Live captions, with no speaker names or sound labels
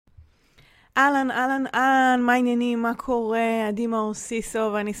אהלן, אהלן, אהלן, מה העניינים, מה קורה? עדי מאור סיסו,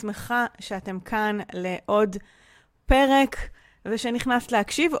 ואני שמחה שאתם כאן לעוד פרק, ושנכנס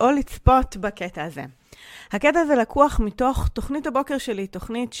להקשיב או לצפות בקטע הזה. הקטע הזה לקוח מתוך תוכנית הבוקר שלי,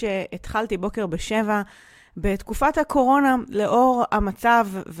 תוכנית שהתחלתי בוקר בשבע, בתקופת הקורונה, לאור המצב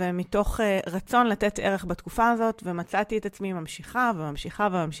ומתוך רצון לתת ערך בתקופה הזאת, ומצאתי את עצמי ממשיכה וממשיכה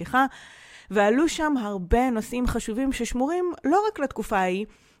וממשיכה, ועלו שם הרבה נושאים חשובים ששמורים לא רק לתקופה ההיא,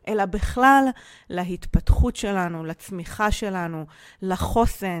 אלא בכלל להתפתחות שלנו, לצמיחה שלנו,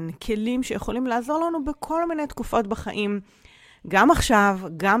 לחוסן, כלים שיכולים לעזור לנו בכל מיני תקופות בחיים, גם עכשיו,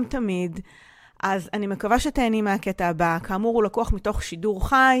 גם תמיד. אז אני מקווה שתהני מהקטע הבא. כאמור, הוא לקוח מתוך שידור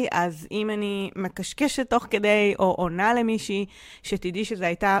חי, אז אם אני מקשקשת תוך כדי או עונה למישהי, שתדעי שזו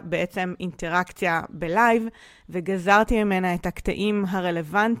הייתה בעצם אינטראקציה בלייב, וגזרתי ממנה את הקטעים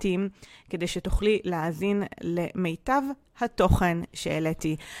הרלוונטיים, כדי שתוכלי להאזין למיטב התוכן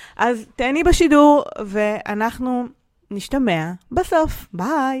שהעליתי. אז תהני בשידור, ואנחנו נשתמע בסוף.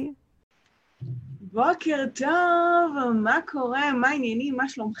 ביי! בוקר טוב, מה קורה? מה העניינים? מה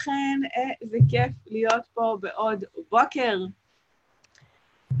שלומכן? איזה כיף להיות פה בעוד בוקר.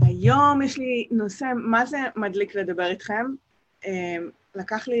 היום יש לי נושא, מה זה מדליק לדבר איתכם?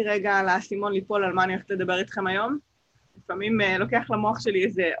 לקח לי רגע לאסימון ליפול על מה אני הולכת לדבר איתכם היום. לפעמים לוקח למוח שלי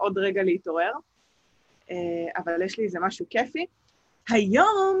איזה עוד רגע להתעורר, אבל יש לי איזה משהו כיפי.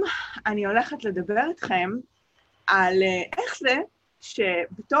 היום אני הולכת לדבר איתכם על איך זה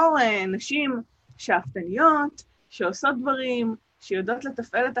שבתור נשים שאפתניות, שעושות דברים, שיודעות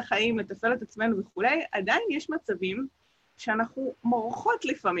לתפעל את החיים, לתפעל את עצמנו וכו', עדיין יש מצבים שאנחנו מורחות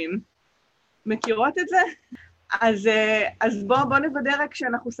לפעמים. מכירות את זה? אז בואו נוודא רק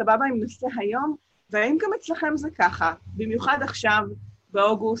שאנחנו סבבה עם נושא היום, והאם גם אצלכם זה ככה, במיוחד עכשיו,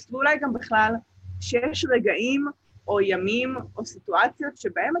 באוגוסט, ואולי גם בכלל, שיש רגעים או ימים או סיטואציות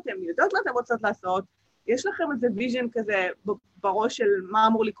שבהם אתם יודעות מה אתם רוצות לעשות, יש לכם איזה ויז'ן כזה בראש של מה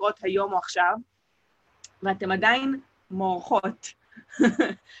אמור לקרות היום או עכשיו, ואתם עדיין מורחות.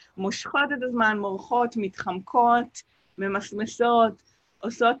 מושכות את הזמן, מורחות, מתחמקות, ממסמסות,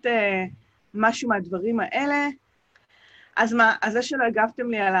 עושות משהו מהדברים האלה. אז מה, אז זה שלא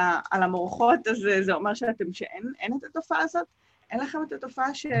הגבתם לי על המורחות, אז זה אומר שאין את התופעה הזאת? אין לכם את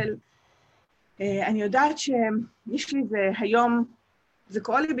התופעה של... אני יודעת שיש לי זה היום, זה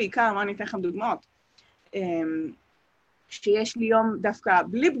קורה לי בעיקר, מה אני אתן לכם דוגמאות, שיש לי יום דווקא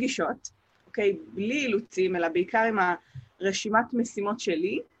בלי פגישות, אוקיי, בלי אילוצים, אלא בעיקר עם הרשימת משימות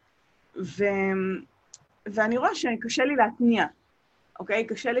שלי, ואני רואה שקשה לי להתניע, אוקיי?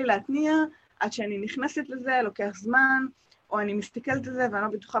 קשה לי להתניע עד שאני נכנסת לזה, לוקח זמן, או אני מסתכלת על זה ואני לא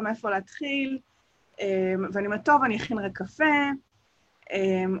בטוחה מאיפה להתחיל, ואני אומרת, טוב, אני אכין רק קפה,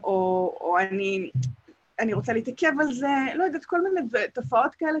 או אני רוצה להתעכב על זה, לא יודעת, כל מיני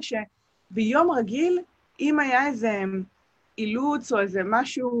תופעות כאלה שביום רגיל, אם היה איזה אילוץ או איזה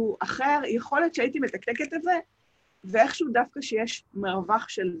משהו אחר, יכול להיות שהייתי מתקתקת את זה, ואיכשהו דווקא שיש מרווח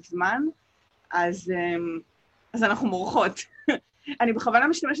של זמן, אז אנחנו מורחות. אני בכוונה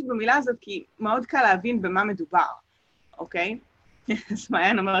משתמשת במילה הזאת, כי מאוד קל להבין במה מדובר, אוקיי? אז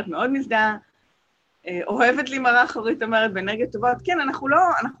מעיין אומרת, מאוד מזדהה, אוהבת להימרח, אורית אומרת, באנרגיות טובות. כן, אנחנו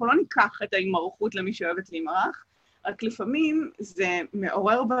לא ניקח את ההימרחות למי שאוהבת להימרח, רק לפעמים זה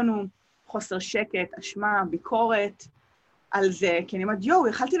מעורר בנו חוסר שקט, אשמה, ביקורת על זה, כי אני אומרת,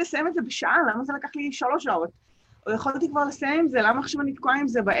 יכלתי לסיים את זה בשעה, למה זה לקח לי 3 שעות? או יכולתי כבר לסיים עם זה, למה עכשיו אני תקועה עם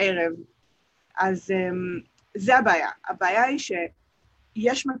זה בערב? אז זה הבעיה. הבעיה היא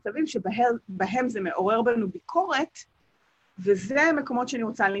שיש מצבים שבהם זה מעורר בנו ביקורת, וזה מקומות שאני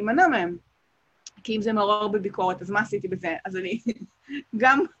רוצה להימנע מהם. כי אם זה מעורר בביקורת, אז מה עשיתי בזה? אז אני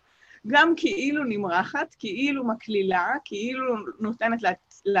גם כאילו נמרחת, כאילו מקלילה, כאילו נותנת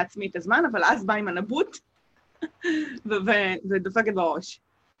לעצמי את הזמן, אבל אז באה עם הנבוט ודופקת בראש,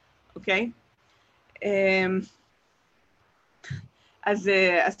 אוקיי? אז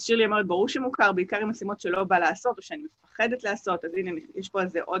שירלי אמרת, ברור שמוכר, בעיקר עם משימות שלא בא לעשות, או שאני מפחדת לעשות, אז הנה, יש פה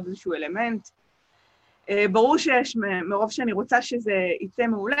עוד איזשהו אלמנט. ברור שיש, מרוב שאני רוצה שזה יצא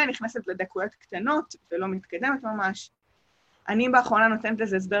מעולה, נכנסת לדקויות קטנות ולא מתקדמת ממש. אני באחרונה נותנת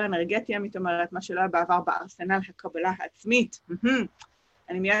לזה הסבר אנרגטי, עמית אומרת, מה שלא היה בעבר בארסנל הקבלה העצמית.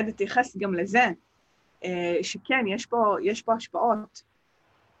 אני מיד אתייחס גם לזה, שכן, יש פה השפעות.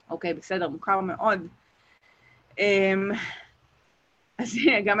 אוקיי, בסדר, מוכר מאוד. אז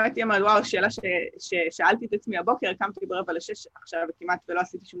גם הייתי אמרת, וואו, שאלה ששאלתי את עצמי הבוקר, קמתי ב5:45, עכשיו כמעט ולא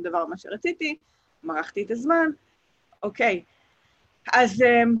עשיתי שום דבר מה שרציתי, מרחתי את הזמן, אוקיי. אז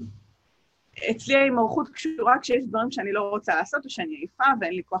אצלי ההימרחות קשורה כשיש דברים שאני לא רוצה לעשות, או שאני עייפה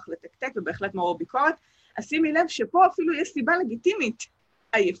ואין לי כוח לתקתק, ובהחלט מעורר ביקורת, אז שימי לב שפה אפילו יש סיבה לגיטימית,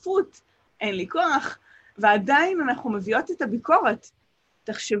 עייפות, אין לי כוח, ועדיין אנחנו מביאות את הביקורת.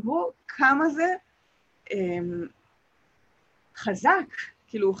 תחשבו כמה זה חזק,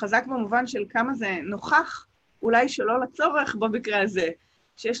 כאילו חזק במובן של כמה זה נוכח, אולי שלא לצורך במקרה הזה,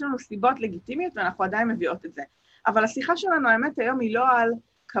 שיש לנו סיבות לגיטימיות ואנחנו עדיין מביאות את זה. אבל השיחה שלנו, האמת, היום היא לא על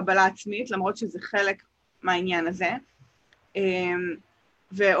קבלה עצמית, למרות שזה חלק מהעניין הזה.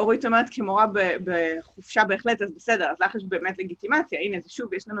 ואורית אומרת, כמורה בחופשה בהחלט, אז בסדר, אז לך יש באמת לגיטימציה. הנה, זה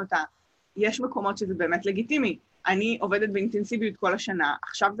שוב, יש לנו יש מקומות שזה באמת לגיטימי. אני עובדת באינטנסיביות כל השנה,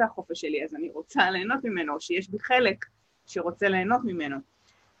 עכשיו זה החופש שלי, אז אני רוצה ליהנות ממנו, או שיש בי חלק שרוצה ליהנות ממנו.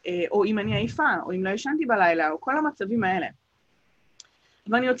 או אם אני עייפה, או אם לא ישנתי בלילה, או כל המצבים האלה.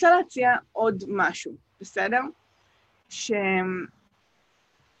 ואני רוצה להציע עוד משהו, בסדר?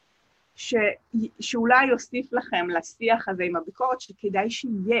 שאולי יוסיף לכם לשיח הזה עם הביקורת, שכדאי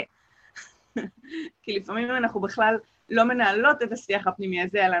שיהיה. כי לפעמים אנחנו בכלל לא מנהלות את השיח הפנימי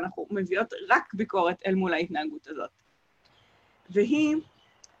הזה, אלא אנחנו מביאות רק ביקורת אל מול ההתנהגות הזאת.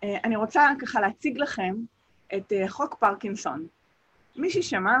 אני רוצה ככה להציג לכם את חוק פרקינסון. מי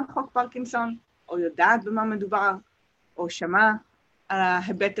ששמע על חוק פרקינסון, או יודעת במה מדובר, או שמע על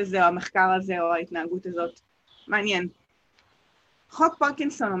ההיבט הזה, או המחקר הזה, או ההתנהגות הזאת, מעניין. חוק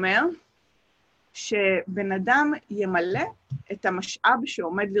פרקינסון אומר שבן אדם ימלא את המשאב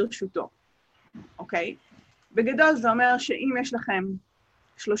שעומד לרשותו, אוקיי? בגדול זה אומר שאם יש לכם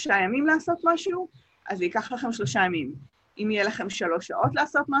 3 ימים לעשות משהו, אז זה ייקח לכם 3 ימים. אם יהיה לכם 3 שעות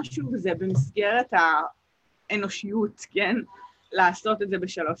לעשות משהו, וזה במסגרת האנושיות, כן? לעשות את זה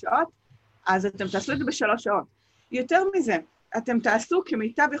ב3 שעות, אז אתם תעשו את זה ב3 שעות. יותר מזה, אתם תעשו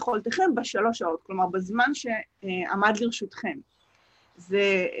כמיטב יכולתכם ב3 שעות, כלומר בזמן שעמד לרשותכם.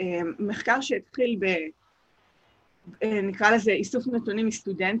 זה מחקר שהתחיל נקרא לזה איסוף נתונים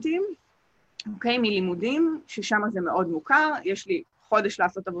מסטודנטים, אוקיי, מלימודים, ששם זה מאוד מוכר, יש לי חודש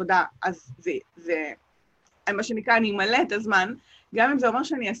לעשות עבודה, אז זה מה שנקרא, אני אמלא את הזמן, גם אם זה אומר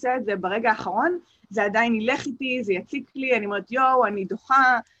שאני אעשה את זה ברגע האחרון, זה עדיין ילך איתי, זה יציק לי, אני אומרת, יואו, אני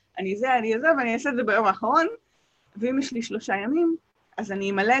דוחה, אני זה, ואני אעשה את זה ביום האחרון, ואם יש לי 3 ימים, אז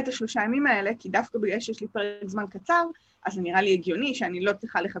אני אמלא את 3 ימים האלה, כי דווקא בגלל שיש לי פרק זמן קצר, אז זה נראה לי הגיוני שאני לא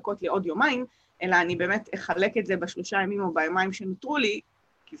צריכה לחכות לי עוד יומיים, אלא אני באמת אחלק את זה ב3 ימים או ביומיים שנותרו לי,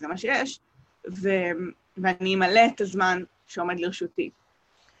 כי זה מה שיש, ואני אמלא את הזמן שעומד לרשותי.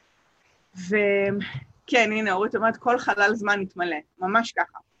 וכן, הנה, אורית אומרת, כל חלל זמן יתמלא, ממש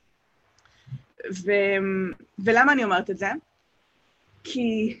ככה. ולמה אני אומרת את זה?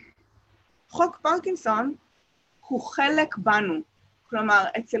 כי חוק פרקינסון הוא חלק בנו. כלומר,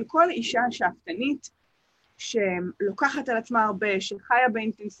 אצל כל אישה שאפתנית, שלוקחת על עצמה הרבה, שחיה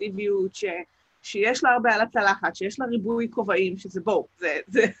באינטנסיביות, שיש לה הרבה על הצלחת, שיש לה ריבוי כובעים, שזה בואו,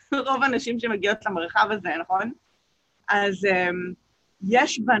 זה רוב הנשים שמגיעות למרחב הזה, נכון? אז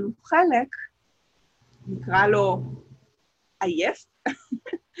יש בנו חלק, נקרא לו עייף,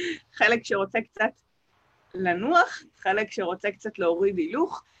 חלק שרוצה קצת לנוח, חלק שרוצה קצת להוריד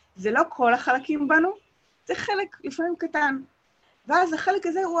הילוך, זה לא כל החלקים בנו, זה חלק לפעמים קטן. ואז החלק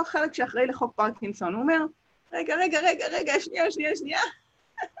הזה הוא החלק שאחראי לחוק פרקינסון, הוא אומר, רגע, שנייה.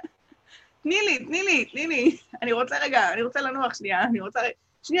 תני לי, אני רוצה לנוח שנייה,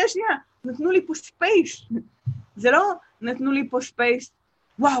 שנייה, נתנו לי פה ספייס. זה לא נתנו לי פה ספייס,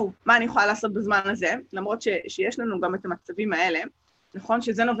 וואו, מה אני יכולה לעשות בזמן הזה? למרות שיש לנו גם את המצבים האלה, נכון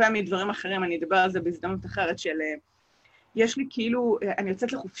שזה נובע מדברים אחרים, אני אדבר על זה בהזדמנות אחרת של, יש לי כאילו, אני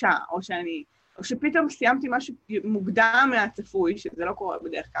יוצאת לחופשה, או שפתאום סיימתי משהו מוקדם מהצפוי, שזה לא קורה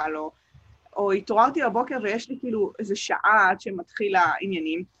בדרך כלל, או התעוררתי בבוקר ויש לי כאילו איזו שעה עד שמתחיל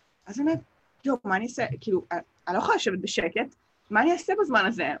העניינים, אז אני אומרת, מה אני אעשה? כאילו, אני לא יכולה לשבת בשקט, מה אני אעשה בזמן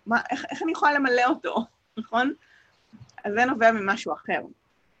הזה? איך אני יכולה למלא אותו, נכון? אז זה נובע ממשהו אחר.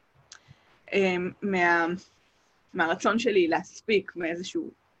 מהרצון שלי להספיק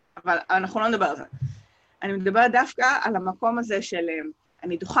מאיזשהו, אבל אנחנו לא נדבר על זה. אני מדבר דווקא על המקום הזה של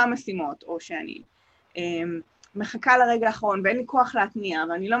אני דוחה משימות, או שאני מחכה לרגע האחרון, ואין לי כוח להתניע,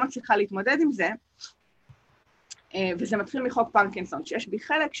 ואני לא מצליחה להתמודד עם זה, וזה מתחיל מחוק פרקינסון, שיש בי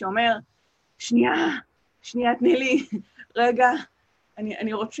חלק שאומר, שנייה, תני לי, רגע,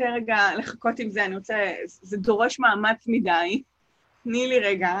 אני רוצה רגע לחכות עם זה, זה דורש מאמץ מדי, תני לי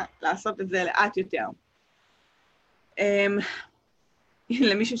רגע לעשות את זה לאט יותר.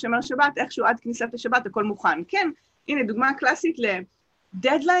 למי ששומר שבת, איכשהו עד כניסת השבת, הכל מוכן. כן, הנה, דוגמה קלאסית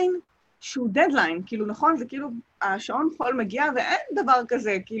לדדליין, שהוא דדליין, כאילו נכון, זה כאילו, השעון חול מגיע, ואין דבר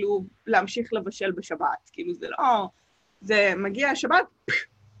כזה, כאילו, להמשיך לבשל בשבת, כאילו זה לא, זה מגיע השבת,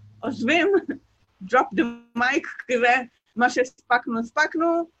 עוזבים, drop the mic, כזה, מה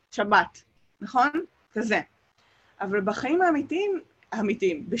שהספקנו, שבת, נכון? כזה. אבל בחיים האמיתיים,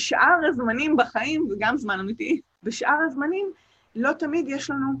 אמיתיים. בשאר הזמנים בחיים, וגם זמן אמיתי, בשאר הזמנים לא תמיד יש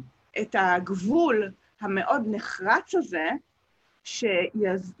לנו את הגבול המאוד נחרץ הזה,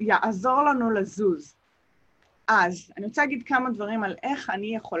 שיעזור לנו לזוז. אז אני רוצה להגיד כמה דברים על איך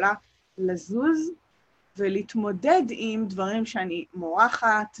אני יכולה לזוז, ולהתמודד עם דברים שאני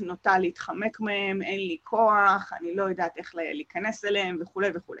מורחת, נוטה להתחמק מהם, אין לי כוח, אני לא יודעת איך להיכנס אליהם וכו'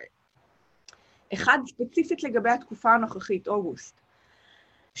 וכו'. אחד ספציפית לגבי התקופה הנוכחית, אוגוסט,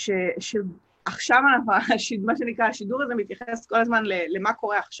 שעכשיו מה שנקרא, השידור הזה מתייחס כל הזמן למה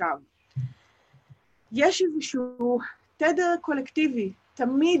קורה עכשיו. יש איזשהו תדר קולקטיבי,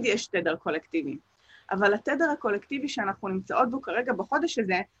 תמיד יש תדר קולקטיבי, אבל התדר הקולקטיבי שאנחנו נמצאות בו כרגע בחודש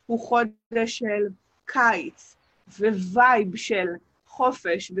הזה, הוא חודש של קיץ, ווייב של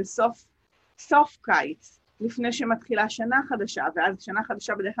חופש בסוף קיץ, לפני שמתחילה שנה חדשה, ואז שנה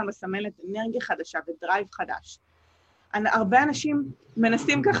חדשה בדרך כלל מסמלת אנרגיה חדשה ודרייב חדש. הרבה אנשים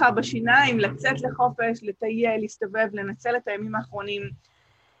מנסים ככה בשיניים לצאת לחופש, לטייל, להסתובב, לנצל את הימים האחרונים.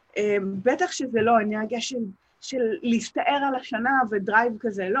 בטח שזה לא אנרגיה של להסתער על השנה ודרייב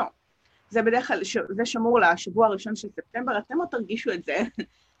כזה, לא. זה בדרך כלל, זה שמור לשבוע הראשון של ספטמבר, אתם לא תרגישו את זה,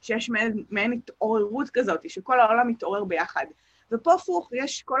 שיש מעין התעוררות כזאת, שכל העולם מתעורר ביחד. ופה הפוך,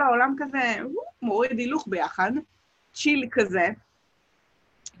 יש כל העולם כזה, מוריד הילוך ביחד, צ'יל כזה,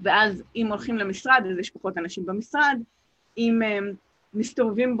 ואז אם הולכים למשרד, אז יש פחות אנשים במשרד, אם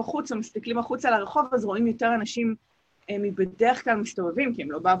מסתובבים בחוץ או מסתכלים החוץ על הרחוב, אז רואים יותר אנשים מבדרך כלל מסתובבים, כי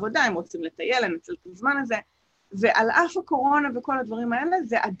הם לא בעבודה, הם רוצים לטייל, לנצל את הזמן הזה, ועל אף הקורונה וכל הדברים האלה,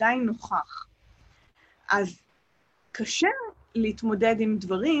 זה עדיין נוכח. אז קשה להתמודד עם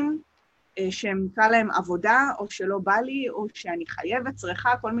דברים שהם נקרא להם עבודה, או שלא בא לי, או שאני חייבת,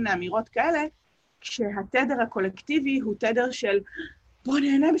 צריכה, כל מיני אמירות כאלה, כשהתדר הקולקטיבי הוא תדר של בוא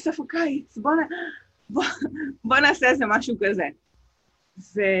נהנה בסוף הקיץ, בוא נעשה איזה משהו כזה.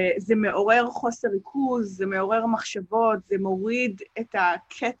 זה מעורר חוסר ריכוז, זה מעורר מחשבות, זה מוריד את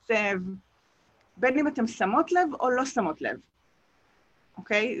הקצב, בין אם אתם שמות לב או לא שמות לב.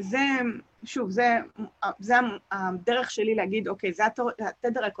 אוקיי? שוב, זה הדרך שלי להגיד, אוקיי, זה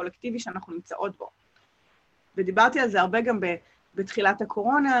התדר הקולקטיבי שאנחנו נמצאות בו. ודיברתי על זה הרבה גם בתחילת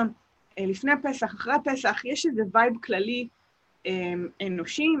הקורונה, לפני פסח, אחרי פסח, יש איזה וייב כללי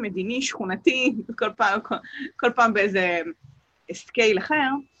אנושי, מדיני, שכונתי, כל פעם באיזה סקייל אחר,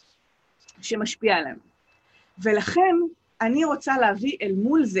 שמשפיע עליהם. ולכן אני רוצה להביא אל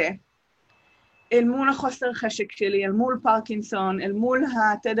מול זה, אל מול החוסר חשק שלי, אל מול פרקינסון, אל מול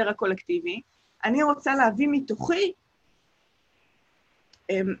התדר הקולקטיבי, אני רוצה להביא מתוכי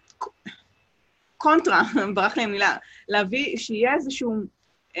קונטרה, ברח לי המילה, להביא שיהיה איזשהו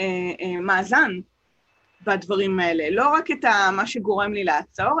מאזן בדברים האלה, לא רק את מה שגורם לי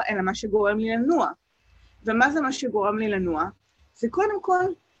לעצור, אלא מה שגורם לי לנוע. ומה זה מה שגורם לי לנוע? זה קודם כל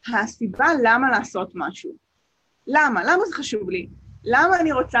הסיבה למה לעשות משהו. למה? למה זה חשוב לי? למה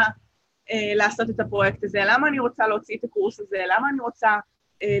אני רוצה לעשות את הפרויקט הזה? למה אני רוצה להוציא את הקורס הזה? למה אני רוצה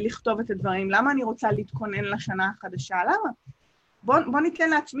לכתוב את הדברים? למה אני רוצה להתכונן לשנה החדשה? למה? בוא ניתן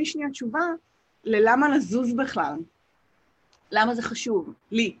לעצמי שנייה תשובה ללמה לזוז בכלל. למה זה חשוב?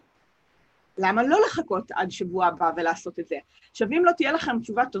 לי. למה לא לחכות עד שבוע הבא ולעשות את זה? עכשיו, אם לא תהיה לכם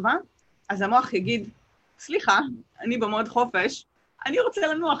תשובה טובה, אז המוח יגיד, סליחה, אני במוד חופש, אני רוצה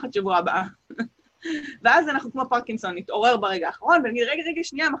לנוח עד שבוע הבא. ואז אנחנו כמו פרקינסון, נתעורר ברגע האחרון, ונגיד, רגע,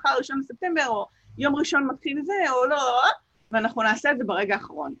 שנייה, מחר 1 לספטמבר, או יום ראשון מתחיל את זה, או לא, ואנחנו נעשה את זה ברגע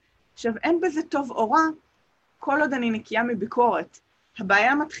האחרון. עכשיו, אין בזה טוב או רע, כל עוד אני נקייה מביקורת.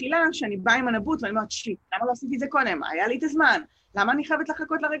 הבעיה מתחילה שאני באה עם הנבוט, ואני אומרת, שיט, למה לא עשיתי את זה קודם? היה לי את הזמן. למה אני חייבת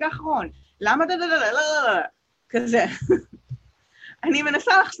לחכות לרגע האחרון? למה כזה. אני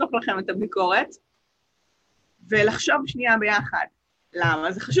מנסה לחשוף לכם את הביקורת, ולחשוב שנייה ביחד.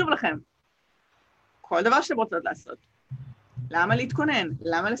 למה? זה חשוב לכם. כל דבר שאתם רוצות לעשות. למה להתכונן?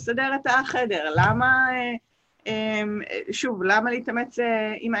 למה לסדר את החדר? למה, שוב, למה להתאמץ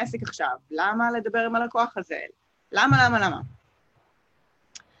עם העסק עכשיו? למה לדבר עם הלקוח הזה? למה?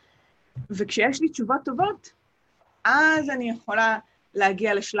 וכשיש לי תשובות טובות, אז אני יכולה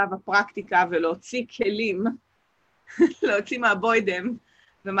להגיע לשלב הפרקטיקה ולהוציא כלים, להוציא מהבוידם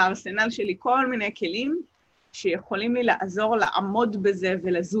ומהארסנל שלי כל מיני כלים שיכולים לי לעזור לעמוד בזה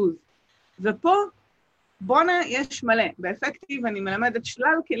ולזוז. ופה, בונה יש מלא. באפקטיב אני מלמדת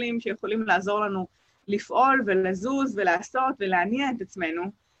שלל כלים שיכולים לעזור לנו לפעול ולזוז ולעשות ולהניע את עצמנו,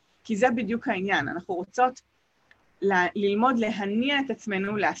 כי זה בדיוק העניין. אנחנו רוצות ללמוד להניע את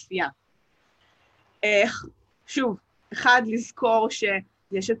עצמנו לעשייה. איך? שוב, אחד, לזכור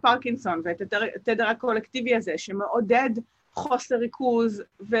שיש את פרקינסון ואת התדר הקולקטיבי הזה, שמעודד חוסר ריכוז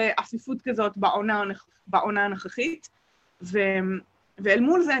ועפיפות כזאת בעונה הנוכחית, ואל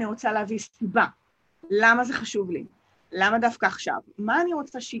מול זה אני רוצה להביא סיבה. למה זה חשוב לי? למה דווקא עכשיו? מה אני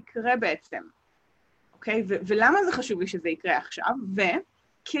רוצה שיקרה בעצם? אוקיי? ולמה זה חשוב לי שזה יקרה עכשיו?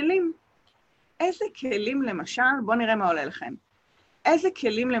 וכלים. איזה כלים למשל, בואו נראה מה עולה לכם. איזה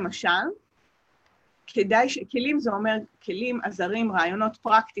כלים למשל, כלים זה אומר כלים, עזרים, רעיונות,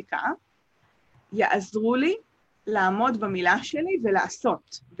 פרקטיקה, יעזרו לי לעמוד במילה שלי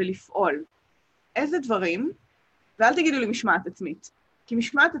ולעשות ולפעול. איזה דברים, ואל תגידו לי משמעת עצמית, כי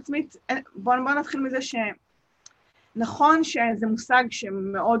משמעת עצמית, בואו נתחיל מזה שנכון שזה מושג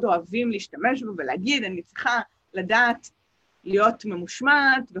שמאוד אוהבים להשתמש בו ולהגיד, אני צריכה לדעת להיות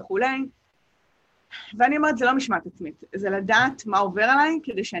ממושמעת וכולי, ואני אומרת, זה לא משמעת עצמית, זה לדעת מה עובר עליי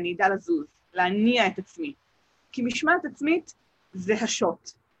כדי שאני אדע לזוז, להניע את עצמי. כי משמעת עצמית זה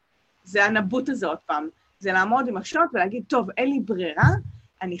השוט, זה הנבוט הזה עוד פעם, זה לעמוד עם השוט ולהגיד, טוב, אין לי ברירה,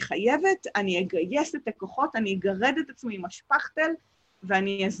 אני חייבת, אני אגייס את הכוחות, אני אגרד את עצמי עם השפכתל,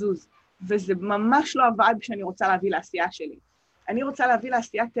 ואני אזוז. וזה ממש לא עבד כשאני רוצה להביא לעשייה שלי. אני רוצה להביא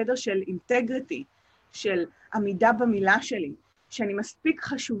לעשייה תדר של אינטגריטי, של עמידה במילה שלי, שאני מספיק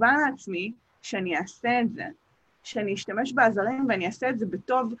חשובה לעצמי, שאני אעשה את זה, שאני אשתמש בעזרים ואני אעשה את זה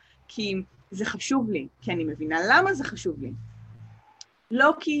בטוב, כי זה חשוב לי, כי אני מבינה למה זה חשוב לי.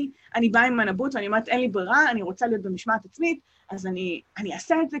 לא כי אני באה עם הנבוט ואני אומרת, אין לי ברירה, אני רוצה להיות במשמעת עצמית, אז אני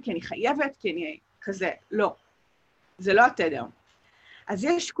אעשה את זה כי אני חייבת, כי אני כזה. לא, זה לא התדר. אז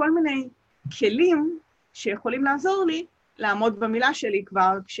יש כל מיני כלים שיכולים לעזור לי לעמוד במילה שלי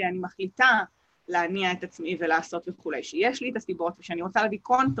כבר כשאני מחליטה להניע את עצמי ולעשות וכו'. שיש לי את הסיבות ושאני רוצה להביא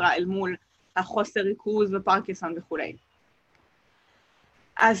קונטרה אל מול החוסר ריכוז ופרקינסון וכו'.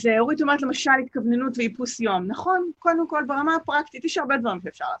 אז אורית אומרת למשל התכווננות ואיפוס יום. נכון, קודם כל ברמה הפרקטית, יש הרבה דברים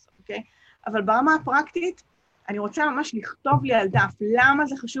שאפשר לעשות, אוקיי? אבל ברמה הפרקטית, אני רוצה ממש לכתוב לי על דף, למה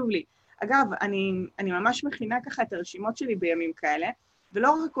זה חשוב לי. אגב, אני ממש מכינה ככה את הרשימות שלי בימים כאלה,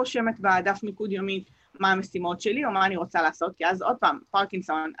 ולא רק רושמת בדף מיקוד יומי מה המשימות שלי, או מה אני רוצה לעשות, כי אז עוד פעם,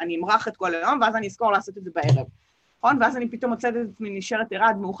 פרקינסון, אני אמרח את כל היום, ואז אני אזכור לעשות את זה בערב. נכון? ואז אני פתאום מוצאת את עצמי נשארת ערה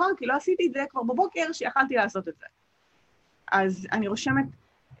עד מאוחר, כי לא עשיתי את זה כבר בבוקר שיכלתי לעשות את זה. אז אני רושמת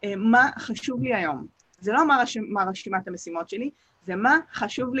מה חשוב לי היום. זה לא מה רשימת המשימות שלי, זה מה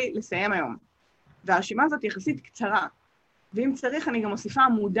חשוב לי לסיים היום. והרשימה הזאת יחסית קצרה. ואם צריך, אני גם מוסיפה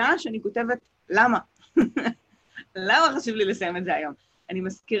עמודה שאני כותבת למה. למה חשוב לי לסיים את זה היום? אני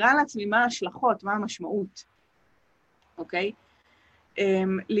מזכירה לעצמי מה ההשלכות, מה המשמעות. אוקיי?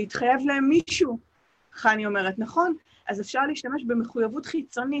 להתחייב למישהו. חני אומרת, נכון, אז אפשר להשתמש במחויבות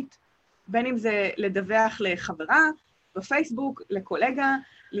חיצונית, בין אם זה לדווח לחברה, בפייסבוק, לקולגה,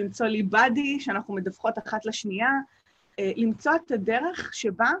 למצוא לי בדי, שאנחנו מדווחות אחת לשנייה, למצוא את הדרך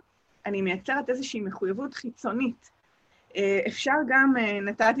שבה אני מייצרת איזושהי מחויבות חיצונית. אפשר גם,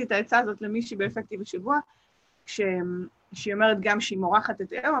 נתתי את העצה הזאת למישהי באפקטיב השבוע, שהיא אומרת גם שהיא מורחת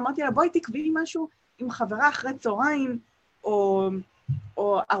את היום, אמרתי לה, בואי תקביעי משהו עם חברה אחרי צהריים, או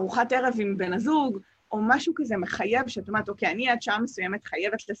ארוחת ערב עם בן הזוג, או משהו כזה מחייב, שאת אומרת, אוקיי, אני עד שעה מסוימת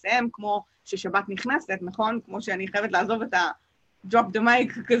חייבת לסיים, כמו ששבת נכנסת, נכון? כמו שאני חייבת לעזוב את ה-drop the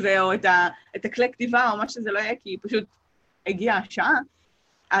mic כזה, או את הכלי כתיבה, או מה שזה לא יהיה, כי פשוט הגיעה השעה.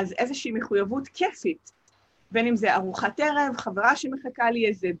 אז איזושהי מחויבות כיפית, בין אם זה ארוחת ערב, חברה שמחכה לי,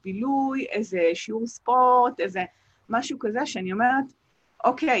 איזה בילוי, איזה שיעור ספורט, איזה משהו כזה, שאני אומרת,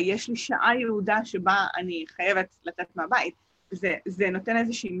 אוקיי, יש לי שעה יעודה שבה אני חייבת לצאת מהבית, זה נותן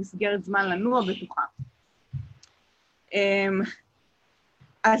איזושהי מסגרת זמן לנוע בתוכה.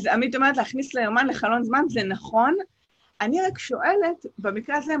 אז עמית אומרת להכניס ליומן לחלון זמן, זה נכון. אני רק שואלת,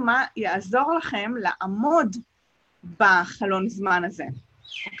 במקרה הזה, מה יעזור לכם לעמוד בחלון זמן הזה?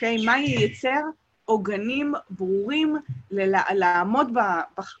 אוקיי? מה ייצר עוגנים ברורים לעמוד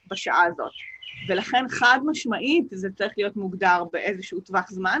בשעה הזאת? ולכן חד משמעית זה צריך להיות מוגדר באיזשהו טווח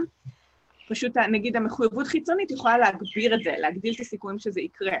זמן, פשוט, נגיד, המחויבות חיצונית יכולה להגביר את זה, להגדיל את הסיכויים שזה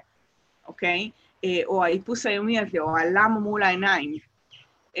יקרה, אוקיי? או האיפוס היומי הזה, או הלמה מול העיניים.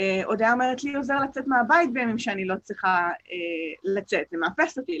 הודעה אומרת לי, עוזר לצאת מהבית בימים שאני לא צריכה לצאת. זה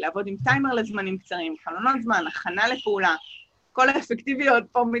מאפס אותי, לעבוד עם טיימר לזמנים קצרים, חלונות זמן, הכנה לפעולה. כל האפקטיביות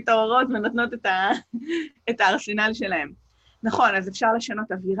פה מתעוררות ונותנות את הארסנל שלהם. נכון, אז אפשר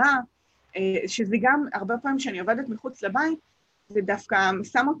לשנות אווירה, שזה גם הרבה פעמים שאני עובדת מחוץ לבית, זה דווקא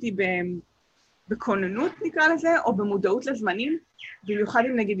שם אותי בכוננות, נקרא לזה, או במודעות לזמנים, במיוחד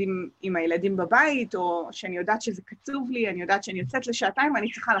אם נגיד עם הילדים בבית, או שאני יודעת שזה קצוב לי, אני יודעת שאני יוצאת לשעתיים,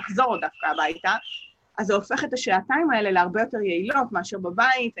 ואני צריכה לחזור דווקא הביתה, אז זה הופך את השעתיים האלה להרבה יותר יעילות מאשר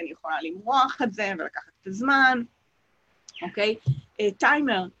בבית, אני יכולה למרוח את זה ולקחת את הזמן, אוקיי?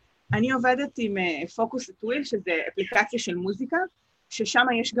 טיימר, אני עובדת עם פוקוס טוויל, שזה אפליקציה של מוזיקה, ששם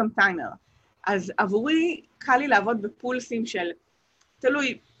יש גם טיימר. אז עבורי קל לי לעבוד בפולסים של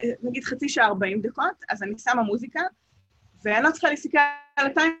תלוי, נגיד חצי שעה 40 דקות, אז אני שמה מוזיקה, ואני לא צריכה להסתכל על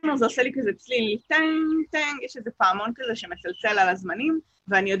הטיימר, זה עושה לי כזה צליל, טנג, יש איזה פעמון כזה שמצלצל על הזמנים,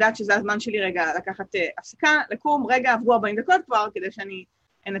 ואני יודעת שזה הזמן שלי רגע לקחת הפסקה, לקום, רגע, עברו 40 דקות כבר, כדי שאני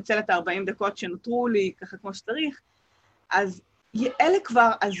אנצל את ה-40 דקות שנותרו לי ככה כמו שצריך. אז אלה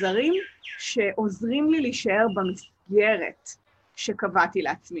כבר עזרים שעוזרים לי להישאר במסגרת שקבעתי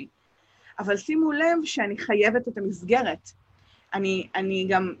לעצמי. אבל שימו לב שאני חייבת את המסגרת. אני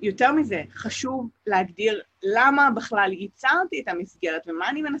גם, יותר מזה, חשוב להגדיר למה בכלל ייצרתי את המסגרת ומה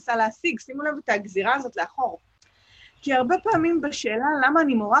אני מנסה להשיג. שימו לב את הגזירה הזאת לאחור. כי הרבה פעמים בשאלה למה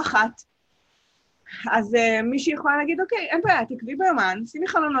אני מורחת, אז מישהי יכולה להגיד, אוקיי, אין בעיה, תקבי ביומן, שימי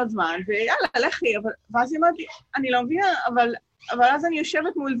חלונות זמן, ויאללה, לכי, ואז היא אומרת, אני לא מבינה, אבל אז אני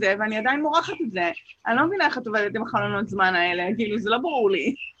יושבת מול זה, ואני עדיין מורחת את זה. אני לא מבינה איך את עובדת עם החלונות זמן האלה, כאילו, זה לא ברור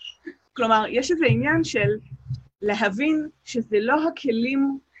לי. כלומר, יש איזה עניין של להבין שזה לא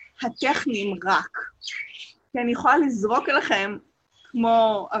הכלים הטכניים רק. כי אני יכולה לזרוק אליכם,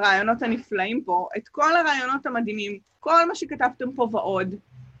 כמו הרעיונות הנפלאים פה, את כל הרעיונות המדהימים, כל מה שכתבתם פה ועוד,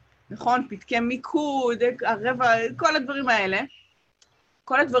 נכון? פתקי מיקוד, הרבע, כל הדברים האלה,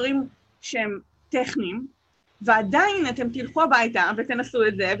 כל הדברים שהם טכניים, ועדיין אתם תלכו הביתה ותנסו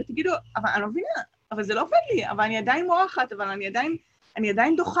את זה, ותגידו, אבל אני לא מבינה, אבל זה לא עובד לי, אבל אני עדיין מורחת, אבל אני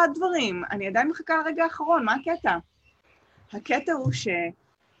עדיין דוחה דברים, אני עדיין מחכה לרגע האחרון, מה הקטע? הקטע הוא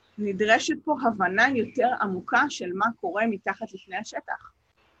שנדרשת פה הבנה יותר עמוקה של מה קורה מתחת לפני השטח.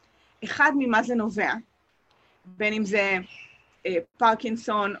 אחד, ממה זה נובע, בין אם זה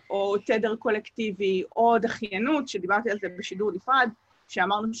פרקינסון או תדר קולקטיבי או דחיינות, שדיברתי על זה בשידור נפרד,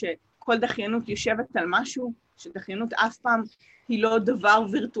 שאמרנו שכל דחיינות יושבת על משהו, שדחיינות אף פעם היא לא דבר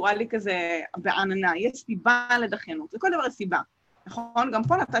וירטואלי כזה בעננה, יש סיבה לדחיינות, לכל דבר סיבה. נכון? גם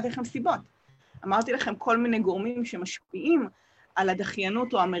פה נתתי לכם סיבות. אמרתי לכם כל מיני גורמים שמשפיעים על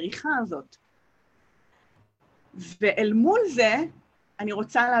הדחיינות או המריחה הזאת. ואל מול זה, אני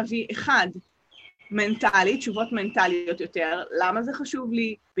רוצה להביא אחד, מנטלי, תשובות מנטליות יותר, למה זה חשוב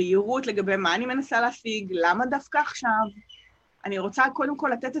לי, בהירות לגבי מה אני מנסה להשיג, למה דווקא עכשיו. אני רוצה קודם כל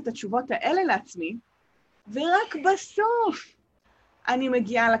לתת את התשובות האלה לעצמי, ורק בסוף אני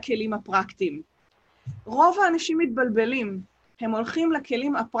מגיעה לכלים הפרקטיים. רוב האנשים מתבלבלים, הם הולכים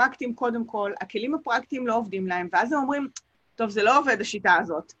לכלים הפרקטיים קודם כל, הכלים הפרקטיים לא עובדים להם, ואז הם אומרים, טוב, זה לא עובד השיטה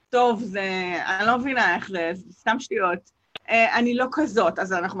הזאת, טוב, אני לא מבינה איך זה סתם שטויות, אני לא כזאת,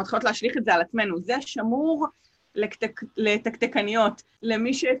 אז אנחנו מתחילות להשליך את זה על עצמנו, זה שמור לתקתקניות,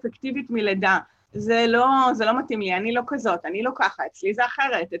 למי שאפקטיבית מלידה, זה לא מתאים לי, אני לא כזאת, אני לא ככה, אצלי זה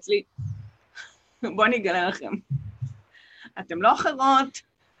אחרת, אצלי, בואו אני אגלה לכם, אתם לא אחרות,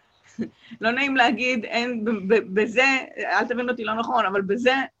 לא נעים להגיד, בזה, אל תבין אותי לא נכון, אבל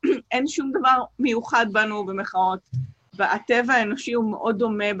בזה אין שום דבר מיוחד בנו במחאות. והטבע האנושי הוא מאוד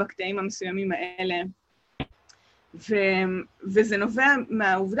דומה בקטעים המסוימים האלה. וזה נובע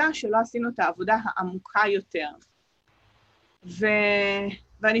מהעובדה שלא עשינו את העבודה העמוקה יותר.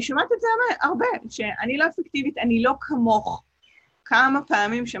 ואני שומעת את זה הרבה, שאני לא אפקטיבית, אני לא כמוך. כמה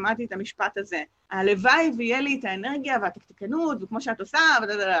פעמים שמעתי את המשפט הזה. הלוואי ויהיה לי את האנרגיה והתקתקנות, וכמו שאת עושה,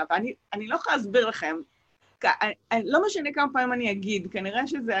 ואני לא יכולה להסביר לכם. לא משנה כמה פעמים אני אגיד, כנראה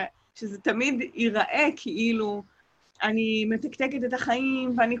שזה תמיד ייראה כאילו אני מתקתקת את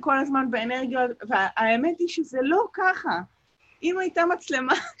החיים, ואני כל הזמן באנרגיות, והאמת היא שזה לא ככה. אם הייתה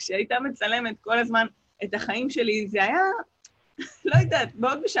מצלמה שהייתה מצלמת כל הזמן את החיים שלי, זה היה, לא יודעת,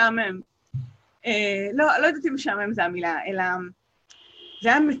 מאוד משעמם. לא יודעת אם משעמם זה המילה, אלא זה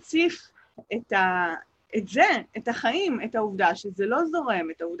היה מציף את החיים, את העובדה שזה לא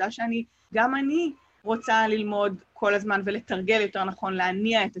זורם, את העובדה גם אני רוצה ללמוד כל הזמן ולתרגל יותר נכון,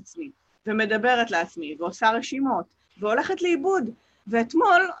 להניע את עצמי, ומדברת לעצמי, ועושה רשימות, והולכת לאיבוד.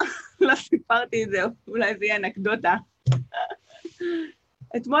 ואתמול, לא סיפרתי את זה, אולי זה יהיה אנקדוטה.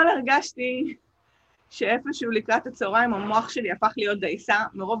 אתמול הרגשתי שאיפשהו לקראת הצהריים המוח שלי הפך להיות דייסה,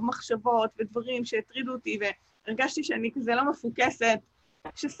 מרוב מחשבות ודברים שהטרידו אותי, והרגשתי שאני כזה לא מפוקסת,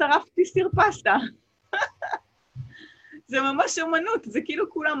 ששרפתי סיר פסטה. זה ממש אומנות, זה כאילו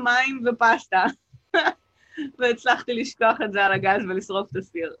כולה מים ופסטה. והצלחתי לשכוח את זה על הגז ולשרוף את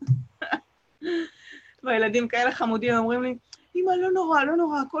הסיר. והילדים כאלה חמודים אומרים לי, אמא, לא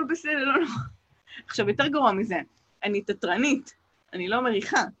נורא, הכל בסדר, לא נורא. עכשיו, יותר גרוע מזה, אני תטרנית, אני לא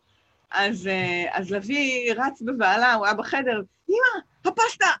מריחה. אז לוי רץ בבעלה, הוא היה בחדר, אמא,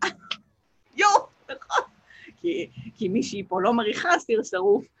 הפסטה! נכון. כי מישהי פה לא מריחה סיר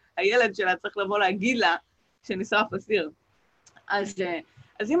שרוף, הילד שלה צריך לבוא להגיד לה שנשרף הסיר. אז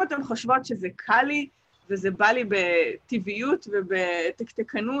אם אתן חושבות שזה קל לי, וזה בא לי בטבעיות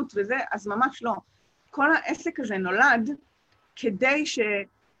ובתקתקנות וזה, אז ממש לא. כל העסק הזה נולד כדי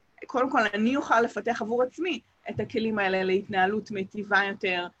שקודם כל אני אוכל לפתח עבור עצמי את הכלים האלה להתנהלות מיטיבה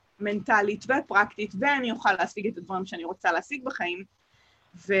יותר, מנטלית ופרקטית, ואני אוכל להשיג את הדברים שאני רוצה להשיג בחיים,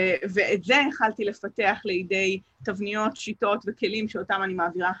 ואת זה יכלתי לפתח לידי תבניות, שיטות וכלים שאותם אני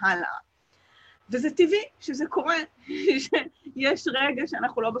מעבירה הלאה. וזה טבעי שזה קורה, שיש רגע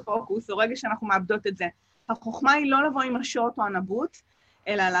שאנחנו לא בפוקוס, או רגע שאנחנו מאבדות את זה. החוכמה היא לא לבוא עם השוט או הנבוט,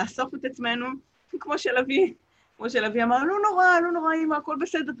 אלא לאסוף את עצמנו, כמו שלוי אמר, לא נורא, אמא, הכל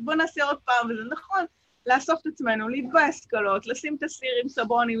בסדר, בוא נעשה עוד פעם, וזה נכון, לאסוף את עצמנו, להתבאס קלות, לשים את הסיר עם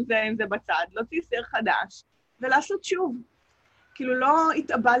סבון עם זה בצד, להוציא סיר חדש, ולעשות שוב. כאילו לא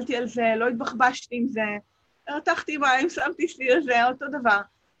התאבלתי על זה, לא התבחבשתי עם זה, הרתחתי מים, שמתי סיר, זה אותו דבר,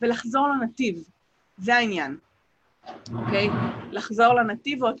 ולחזור לנתיב, זה העניין, אוקיי? לחזור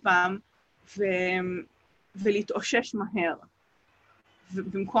לנתיב עוד פעם, ולהתאושש מהר.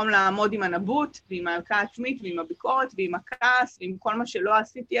 במקום לעמוד עם הנבוט, ועם ההלקה העצמית, ועם הביקורת, ועם הכעס, ועם כל מה שלא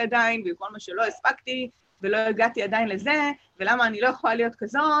עשיתי עדיין, ועם כל מה שלא הספקתי, ולא הגעתי עדיין לזה, ולמה אני לא יכולה להיות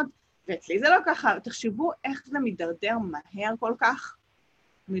כזאת, ואצלי זה לא ככה. תחשבו איך זה מדרדר מהר כל כך,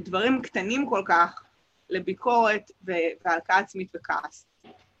 מדברים קטנים כל כך, לביקורת והלקה עצמית וכעס.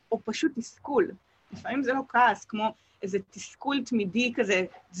 או פשוט תסכול. לפעמים זה לא כעס, כמו איזה תסכול תמידי כזה,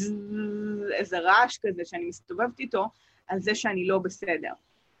 איזה רעש כזה שאני מסתובבת איתו, על זה שאני לא בסדר.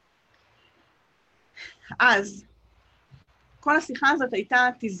 אז, כל השיחה הזאת הייתה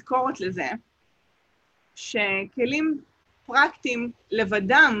תזכורת לזה, שכלים פרקטיים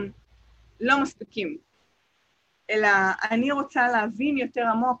לבדם לא מספיקים, אלא אני רוצה להבין יותר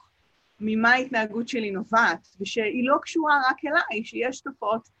עמוק ממה ההתנהגות שלי נובעת, ושהיא לא קשורה רק אליי, שיש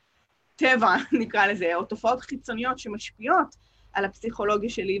תופעות טבע, נקרא לזה, או תופעות חיצוניות שמשפיעות על הפסיכולוגיה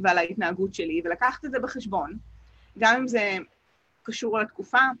שלי ועל ההתנהגות שלי, ולקחת את זה בחשבון, גם אם זה קשור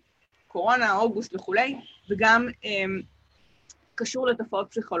לתקופה, קורונה, אוגוסט וכולי, וגם קשור לתופעות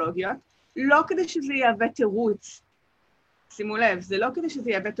פסיכולוגיות, לא כדי שזה יהווה תירוץ. שימו לב, זה לא כדי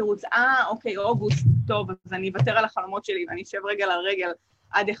שזה יהווה תירוץ, אוקיי, אוגוסט, טוב, אז אני אוותר על החלומות שלי, ואני אשב רגל על רגל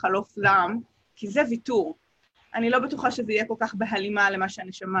עד יחלוף זעם, כי זה ויתור. אני לא בטוחה שזה יהיה כל כך בהלימה למה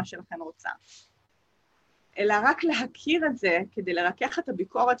שהנשמה שלכם רוצה. אלא רק להכיר את זה, כדי לרכך את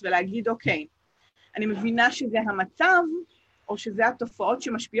הביקורת ולהגיד, אוקיי, אני מבינה שזה המצב, או שזה התופעות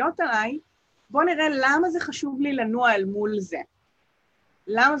שמשפיעות עליי, בואו נראה למה זה חשוב לי לנוע אל מול זה.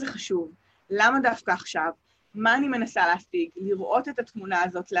 למה זה חשוב? למה דווקא עכשיו? מה אני מנסה להשיג? לראות את התמונה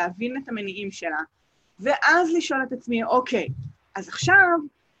הזאת, להבין את המניעים שלה, ואז לשאול את עצמי, אוקיי, אז עכשיו,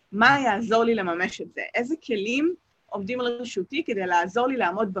 מה יעזור לי לממש את זה? איזה כלים עומדים לרשותי כדי לעזור לי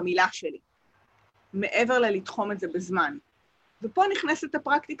לעמוד במילה שלי, מעבר ללתחום את זה בזמן. ופה נכנסת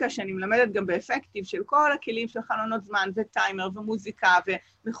הפרקטיקה שאני מלמדת גם באפקטיב של כל הכלים של חלונות זמן וטיימר ומוזיקה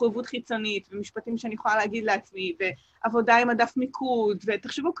ומחויבות חיצונית ומשפטים שאני יכולה להגיד לעצמי ועבודה עם הדף מיקוד,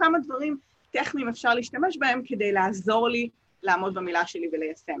 ותחשבו כמה דברים טכניים אפשר להשתמש בהם כדי לעזור לי לעמוד במילה שלי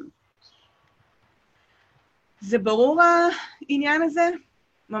וליישם. זה ברור העניין הזה?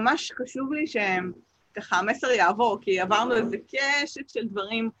 ממש חשוב לי שככה המסר יעבור, כי עברנו איזה קשת של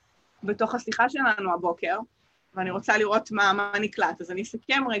דברים בתוך השיחה שלנו הבוקר, ואני רוצה לראות מה נקלט. אז אני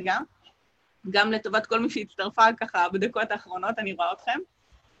אסכם רגע, גם לטובת כל מי שהצטרפה ככה בדקות האחרונות, אני רואה אתכם.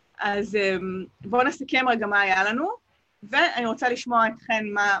 אז בואו נסכם רגע מה היה לנו, ואני רוצה לשמוע אתכם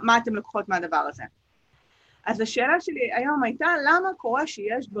מה אתם לקוחות מהדבר הזה. אז השאלה שלי היום הייתה, למה קורה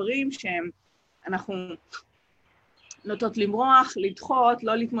שיש דברים שאנחנו נוטות למרוח, לדחות,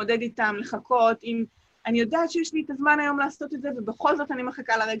 לא להתמודד איתם, לחכות, אם אני יודעת שיש לי את הזמן היום לעשות את זה, ובכל זאת אני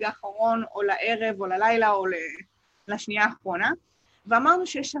מחכה לרגע האחרון, או לערב, או ללילה, או לשנייה האחרונה. ואמרנו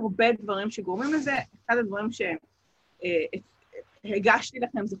שיש הרבה דברים שגורמים לזה. אחד הדברים שהגשתי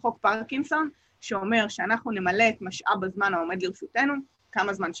לכם זה חוק פרקינסון, שאומר שאנחנו נמלא את משאב הזמן העומד לרשותנו,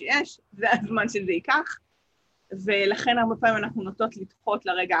 כמה זמן שיש, זה הזמן שזה ייקח, ולכן הרבה פעמים אנחנו נוטות לדחות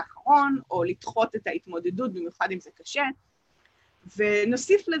לרגע האחרון, או לדחות את ההתמודדות, במיוחד אם זה קשה,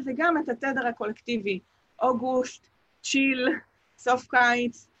 ונוסיף לזה גם את התדר הקולקטיבי, אוגוסט, צ'יל, סוף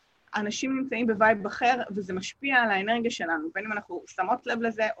קיץ, אנשים נמצאים בווייב אחר, וזה משפיע על האנרגיה שלנו, בין אם אנחנו שמות לב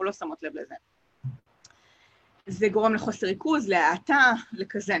לזה או לא שמות לב לזה. זה גורם לחוסר ריכוז, להאטה,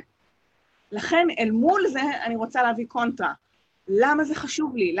 לכזה. לכן, אל מול זה, אני רוצה להביא קונטרה. למה זה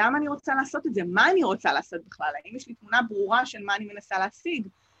חשוב לי? למה אני רוצה לעשות את זה? מה אני רוצה לעשות בכלל? האם יש לי תמונה ברורה של מה אני מנסה להשיג?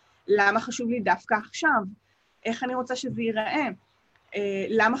 למה חשוב לי דווקא עכשיו? איך אני רוצה שזה ייראה?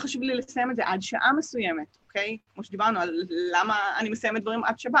 למה חשוב לי לסיים את זה עד שעה מסוימת, אוקיי? כמו שדיברנו על למה אני מסיימת דברים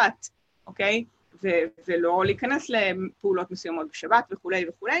עד שבת, אוקיי? ולא להיכנס לפעולות מסוימות בשבת וכולי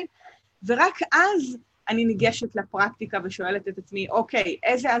וכולי. ורק אז אני ניגשת לפרקטיקה ושואלת את עצמי, אוקיי,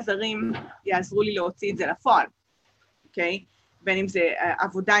 איזה עזרים יעזרו לי להוציא את זה לפועל, אוקיי? בין אם זה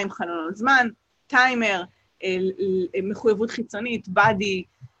עבודה עם חלונות זמן, טיימר, מחויבות חיצונית, בדי,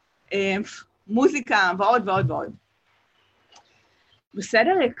 מוזיקה ועוד ועוד ועוד.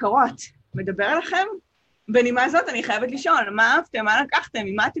 בסדר, יקרות, מדבר עליכם? בנימה זאת אני חייבת לשאול, מה אהבתם, מה לקחתם,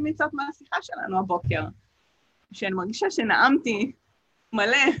 ממה אתם יוצאות מהשיחה שלנו הבוקר? שאני מרגישה שנעמתי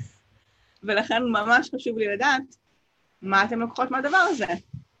מלא, ולכן ממש חשוב לי לדעת מה אתם לוקחות מהדבר הזה.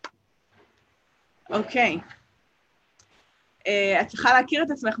 אוקיי. את צריכה להכיר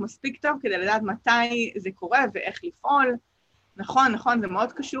את עצמך מספיק טוב כדי לדעת מתי זה קורה ואיך לפעול. נכון, זה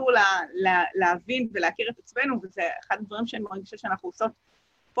מאוד קשור להבין ולהכיר את עצמנו, וזה אחד הדברים שאני מרגישה שאנחנו עושות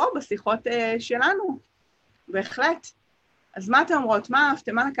פה בשיחות שלנו, בהחלט. אז מה אתם אומרות? מה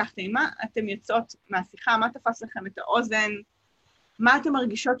אהבתם? מה לקחתם? מה אתם יוצאות מהשיחה? מה תפס לכם את האוזן? מה אתם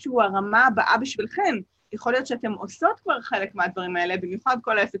מרגישות שהוא הרמה הבאה בשבילכם? יכול להיות שאתם עושות כבר חלק מהדברים האלה, במיוחד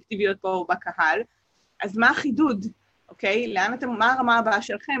כל האפקטיביות פה בקהל, אז מה החידוד? אוקיי? מה הרמה הבאה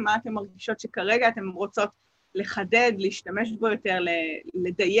שלכם? מה אתם מרגישות שכרגע אתם רוצות לחדד, להשתמש בו יותר,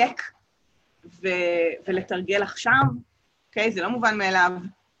 לדייק ולתרגל עכשיו? אוקיי? זה לא מובן מאליו.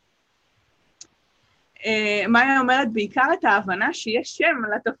 מאיה אומרת בעיקר את ההבנה שיש שם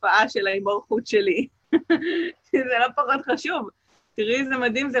לתופעה של ההימורחות שלי. זה לא פחות חשוב. תראי איזה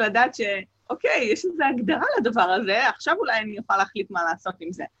מדהים זה לדעת שאוקיי, יש איזו הגדרה לדבר הזה, עכשיו אולי אני אוכל להחליט מה לעשות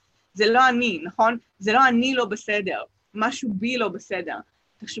עם זה. זה לא אני, נכון? זה לא אני לא בסדר, משהו בי לא בסדר.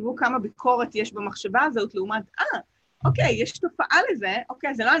 תחשבו כמה ביקורת יש במחשבה הזאת לעומת, אוקיי, יש תופעה לזה,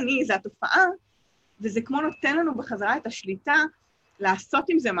 אוקיי, זה לא אני, זה התופעה, וזה כמו נותן לנו בחזרה את השליטה, לעשות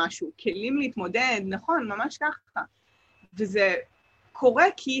עם זה משהו, כלים להתמודד, נכון, ממש ככה. וזה קורה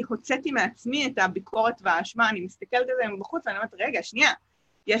כי הוצאתי מעצמי את הביקורת והאשמה, אני מסתכלת על זה מבחוץ, ואני אומרת, רגע, שנייה,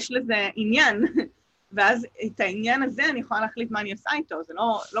 יש לזה עניין, ואז את העניין הזה אני יכולה להחליט מה אני עושה איתו, זה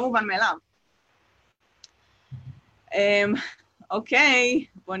לא מובן מאליו. אוקיי,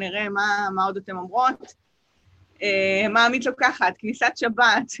 בואו נראה מה עוד אתם אומרות. מה עמית לוקחת? כניסת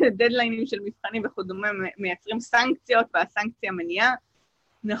שבת, דדליינים של מבחנים וכדומה, מייצרים סנקציות, והסנקציה מניעה.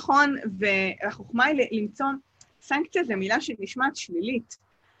 נכון, והחוכמה היא למצוא, סנקציה זה מילה שנשמעת שלילית,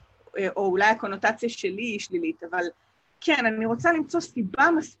 או אולי הקונוטציה שלי היא שלילית, אבל כן, אני רוצה למצוא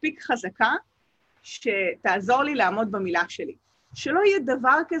סיבה מספיק חזקה, שתעזור לי לעמוד במילה שלי. שלא יהיה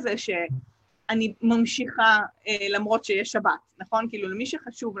דבר כזה שאני ממשיכה למרות שיש שבת, נכון? כאילו למי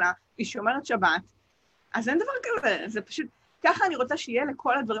שחשוב לה, היא שומרת שבת, אז אין דבר כזה, זה פשוט, ככה אני רוצה שיהיה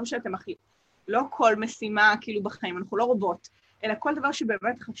לכל הדברים שאתם מחליטים. לא כל משימה כאילו בחיים, אנחנו לא רובוט, אלא כל דבר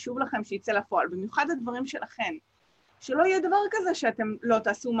שבאמת חשוב לכם שיצא לפועל, במיוחד הדברים שלכם. שלא יהיה דבר כזה שאתם לא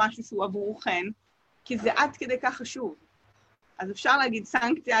תעשו משהו שהוא עבורכם, כי זה עד כדי כך חשוב. אז אפשר להגיד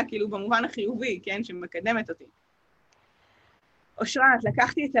סנקציה כאילו במובן החיובי, כן, שמקדמת אותי. אושרת,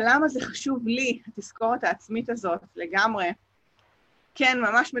 לקחתי את הלמה זה חשוב לי, התזכורת העצמית הזאת, לגמרי. כן,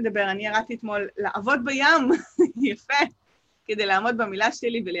 ממש מדבר, אני ירדתי אתמול לעבוד בים, יפה, כדי לעמוד במילה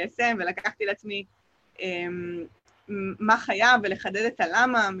שלי וליישם, ולקחתי לעצמי מה חייב ולחדד את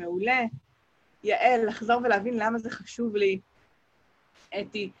הלמה, מעולה. יעל, לחזור ולהבין למה זה חשוב לי.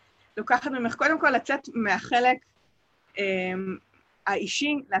 אתי, לוקחת ממך קודם כל לצאת מהחלק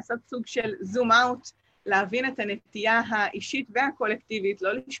האישי, לעשות סוג של זום אאוט, להבין את הנטייה האישית והקולקטיבית,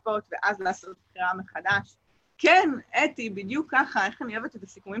 לא לשפוט ואז לעשות בחירה מחדש. כן, אתי, בדיוק ככה, איך אני אוהבת את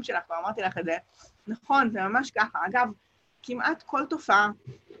הסיכומים שלך, ואמרתי לך את זה. נכון, זה ממש ככה. אגב, כמעט כל תופעה,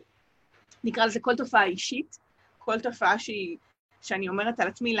 נקרא לזה כל תופעה אישית, כל תופעה שאני אומרת על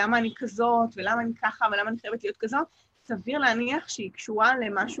עצמי, למה אני כזאת, ולמה אני ככה, ולמה אני חייבת להיות כזאת, סביר להניח שהיא קשורה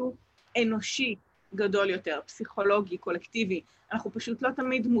למשהו אנושי גדול יותר, פסיכולוגי, קולקטיבי. אנחנו פשוט לא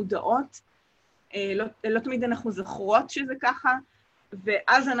תמיד מודעות, לא תמיד אנחנו זוכרות שזה ככה,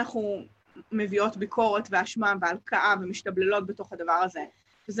 ואז אנחנו מביאות ביקורת ואשמה והלקאה ומשתבללות בתוך הדבר הזה.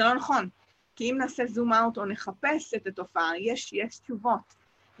 וזה לא נכון, כי אם נעשה זום אאוט או נחפש את התופעה, יש תשובות,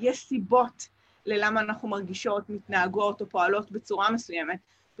 יש סיבות ללמה אנחנו מרגישות, מתנהגות או פועלות בצורה מסוימת.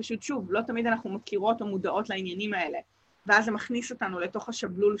 פשוט שוב, לא תמיד אנחנו מכירות או מודעות לעניינים האלה, ואז זה מכניס אותנו לתוך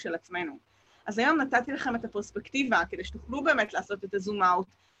השבלול של עצמנו. אז היום נתתי לכם את הפרספקטיבה, כדי שתוכלו באמת לעשות את הזום אאוט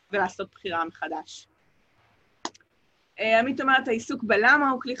ולעשות בחירה מחדש. עמית אומרת, העיסוק בלמה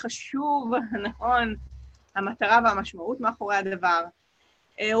הוא כלי חשוב, נכון, המטרה והמשמעות מאחורי הדבר.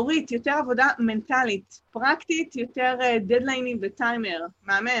 אורית, יותר עבודה מנטלית, פרקטית, יותר דדליינים וטיימר,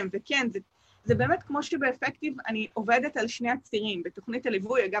 מהמם, וכן, זה באמת כמו שבאפקטיב אני עובדת על שני הצירים, בתוכנית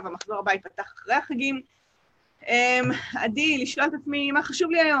הליווי, אגב, המחזור הבא יפתח אחרי החגים. עדי, לשאול את עצמי מה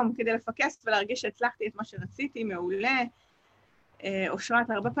חשוב לי היום, כדי לפקס ולהרגיש שהצלחתי את מה שרציתי, מעולה. אושרת,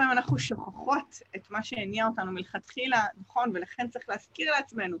 הרבה פעמים אנחנו שוכחות את מה שהניע אותנו מלכתחילה, נכון, ולכן צריך להזכיר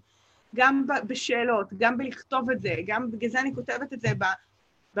לעצמנו, גם בשאלות, גם בלכתוב את זה, גם בגלל זה אני כותבת את זה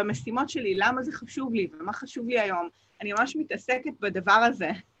במשימות שלי, למה זה חשוב לי ומה חשוב לי היום. אני ממש מתעסקת בדבר הזה.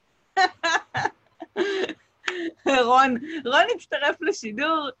 רון הצטרף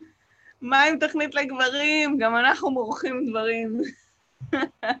לשידור, מה עם תוכנית לגברים? גם אנחנו מורחים דברים.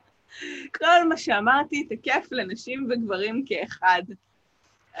 כל מה שאמרתי, תקף לנשים וגברים כאחד.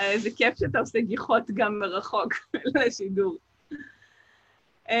 זה כיף שאתה עושה גיחות גם מרחוק לשידור.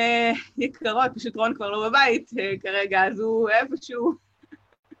 יקרות, פשוט רון כבר לא בבית כרגע, אז הוא איפשהו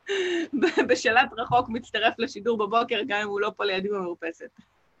בשלט רחוק מצטרף לשידור בבוקר, גם אם הוא לא פה לידי במרפסת.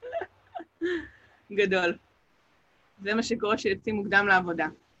 גדול. זה מה שקורה שיוצאים מוקדם לעבודה.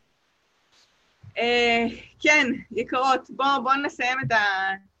 כן, יקרות, בואו נסיים את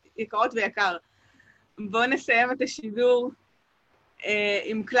יקרות ויקר. בואו נסיים את השידור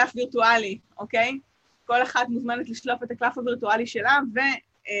עם קלף וירטואלי, אוקיי? כל אחת מוזמנת לשלוף את הקלף הווירטואלי שלה,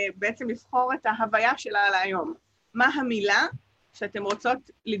 ובעצם לבחור את ההוויה שלה על היום. מה המילה שאתם רוצות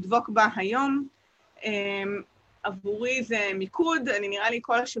לדבוק בה היום? עבורי זה מיקוד, אני נראה לי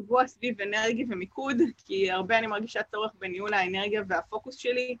כל השבוע סביב אנרגיה ומיקוד, כי הרבה אני מרגישה צורך בניהול האנרגיה והפוקוס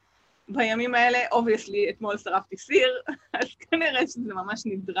שלי. בימים האלה, obviously, אתמול שרפתי סיר, אז כנראה שזה ממש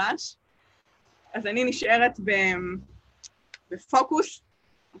נדרש. אז אני נשארת בפוקוס,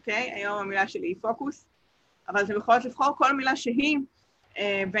 אוקיי? היום המילה שלי היא פוקוס, אבל אתם יכולות לבחור כל מילה שהיא,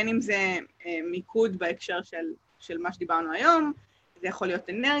 בין אם זה מיקוד בהקשר של מה שדיברנו היום, זה יכול להיות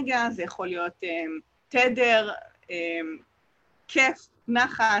אנרגיה, זה יכול להיות תדר, כיף,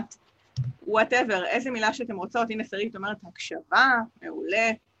 נחת, whatever, איזה מילה שאתם רוצות. הנה שרית אומרת הקשבה,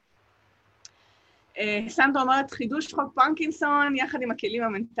 מעולה. סנדרה אומרת חידוש חוק פרקינסון, יחד עם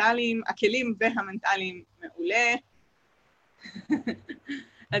הכלים והמנטליים, מעולה.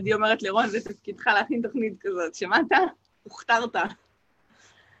 עדי אומרת לרון, זה תפקידך להכין תוכנית כזאת, שמעת? הוכתרת.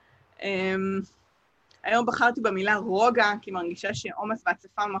 היום בחרתי במילה רוגע, כי מרגישה שעומס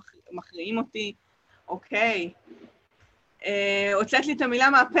והצפה מכריעים אותי. אוקיי. הוצאת לי את המילה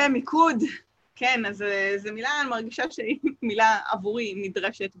מהפה, מיקוד. כן, אז זו מילה, אני מרגישה שהיא מילה עבורי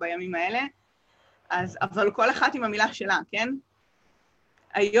נדרשת בימים האלה. אבל כל אחת עם המילה שלה, כן?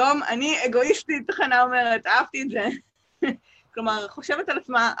 היום אני אגואיסטית, חנה אומרת, אהבתי את זה. כלומר, חושבת על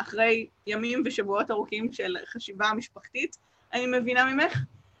עצמה אחרי ימים ושבועות ארוכים של חשיבה משפחתית, אני מבינה ממך,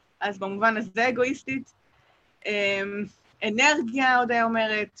 אז במובן הזה אגואיסטית. אנרגיה, עוד היה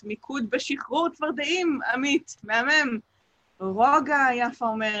אומרת, מיקוד בשחרור צפרדעים, עמית, מהמם. רוגע, יפה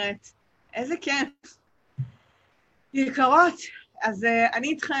אומרת, איזה כיף. יקרות, אז אני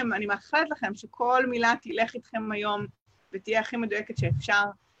איתכם, אני מאחלת לכם שכל מילה תלך איתכם היום ותהיה הכי מדויקת שאפשר.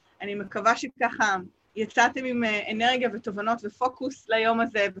 אני מקווה שככה יצאתם עם אנרגיה ותובנות ופוקוס ליום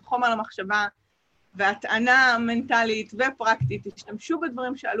הזה, וחומר למחשבה, והטענה מנטלית ופרקטית. תשתמשו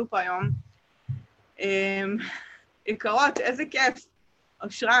בדברים שעלו פה היום. יקרות, איזה כיף.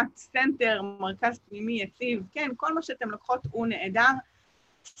 אושרת, סנטר, מרכז פנימי, יציב, כן, כל מה שאתם לוקחות הוא נהדר.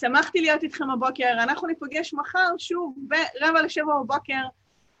 שמחתי להיות איתכם הבוקר, אנחנו ניפגש מחר שוב ב6:45 בבוקר,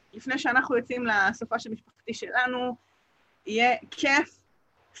 לפני שאנחנו יוצאים לסופה של משפחתי שלנו. יהיה כיף.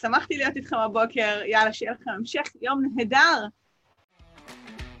 שמחתי להיות איתכם הבוקר, יאללה, שיהיה לכם המשך יום נהדר.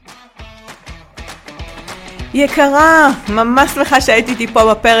 יקרה, ממש שמחה שהיית איתי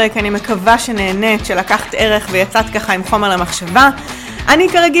פה בפרק, אני מקווה שנהנית, שלקחת ערך ויצאת ככה עם חומר למחשבה. אני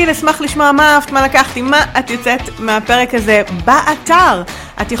כרגיל אשמח לשמוע מה אהבת, מה לקחתי, מה את יוצאת מהפרק הזה באתר.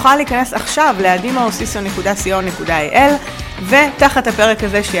 את יכולה להיכנס עכשיו ל-adimaosiso.co.il ותחת הפרק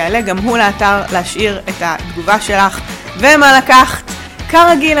הזה שיעלה גם הוא לאתר להשאיר את התגובה שלך ומה לקחת.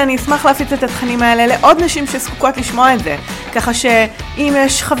 כרגיל אני אשמח להפיץ את התכנים האלה לעוד נשים שזקוקות לשמוע את זה, ככה שאם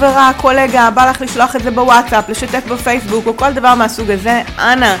יש חברה, קולגה, בא לך לשלוח את זה בוואטסאפ, לשתף בפייסבוק או כל דבר מהסוג הזה,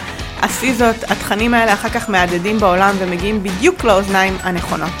 אנא, עשי זאת. התכנים האלה אחר כך מעדדים בעולם ומגיעים בדיוק לאוזניים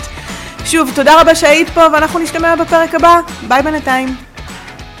הנכונות. שוב, תודה רבה שהיית פה ואנחנו נשתמע בפרק הבא. ביי בינתיים.